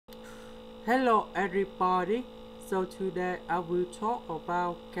Hello everybody, so today I will talk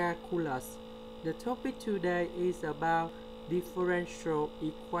about calculus. The topic today is about differential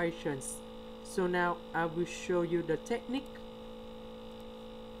equations. So now I will show you the technique.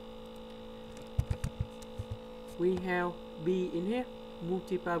 We have b in here,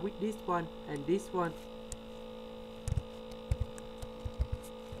 multiply with this one and this one.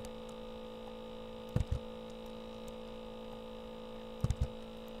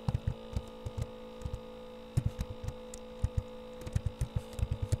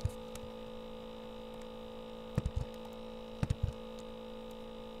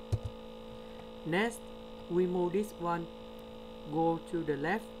 Next, we move this one, go to the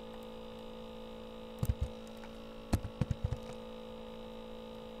left.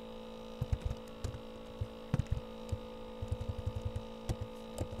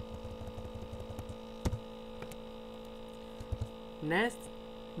 Next,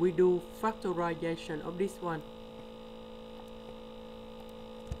 we do factorization of this one.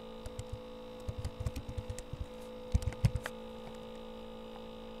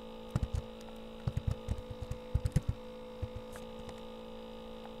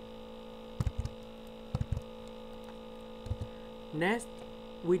 Next,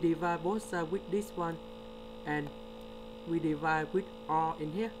 we divide both sides with this one and we divide with r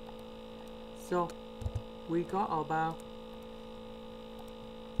in here. So we got about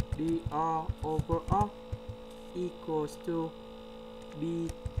dr over r equals to b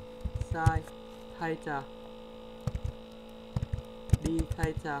sine theta d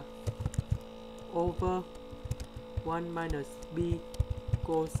theta over 1 minus b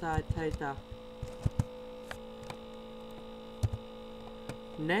cosine theta.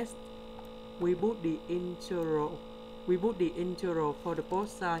 Next, we put the integral. We put the integral for the both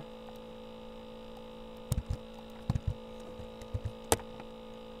sides.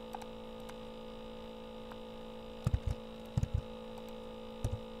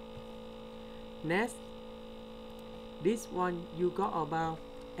 Next, this one you got about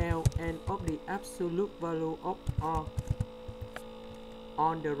ln of the absolute value of r.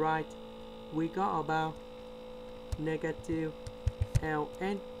 On the right, we got about negative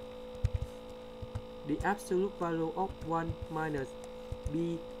ln the absolute value of 1 minus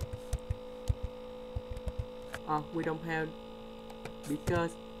b. We don't have, because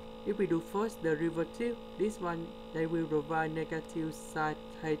if we do first derivative, this one they will provide negative sine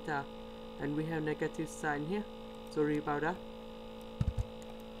theta, and we have negative sign here, sorry about that.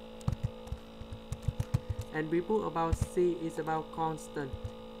 And we put about c is about constant.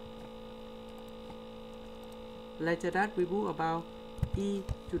 Later that we put about e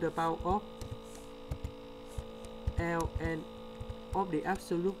to the power of ln of the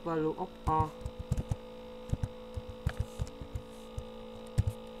absolute value of r.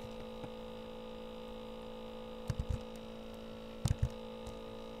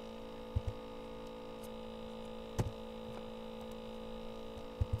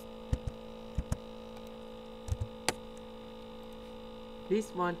 This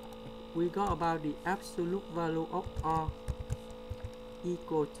one we got about the absolute value of r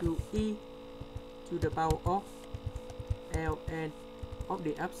equal to e to the power of ln of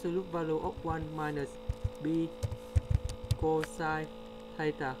the absolute value of 1 minus b cosine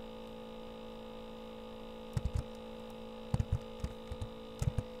theta.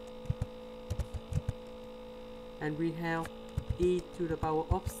 And we have e to the power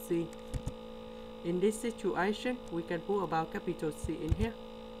of c. In this situation, we can put about capital C in here.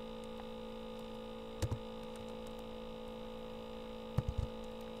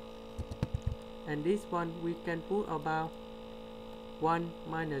 And this one we can put about 1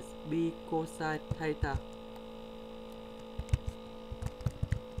 minus b cosine theta.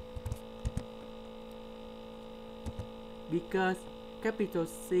 Because capital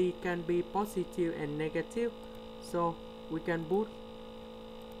C can be positive and negative, so we can put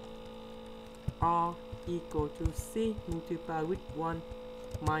r equal to c multiplied with 1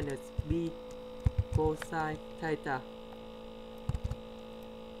 minus b cosine theta.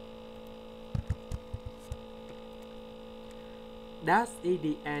 That's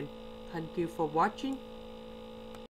the end. Thank you for watching.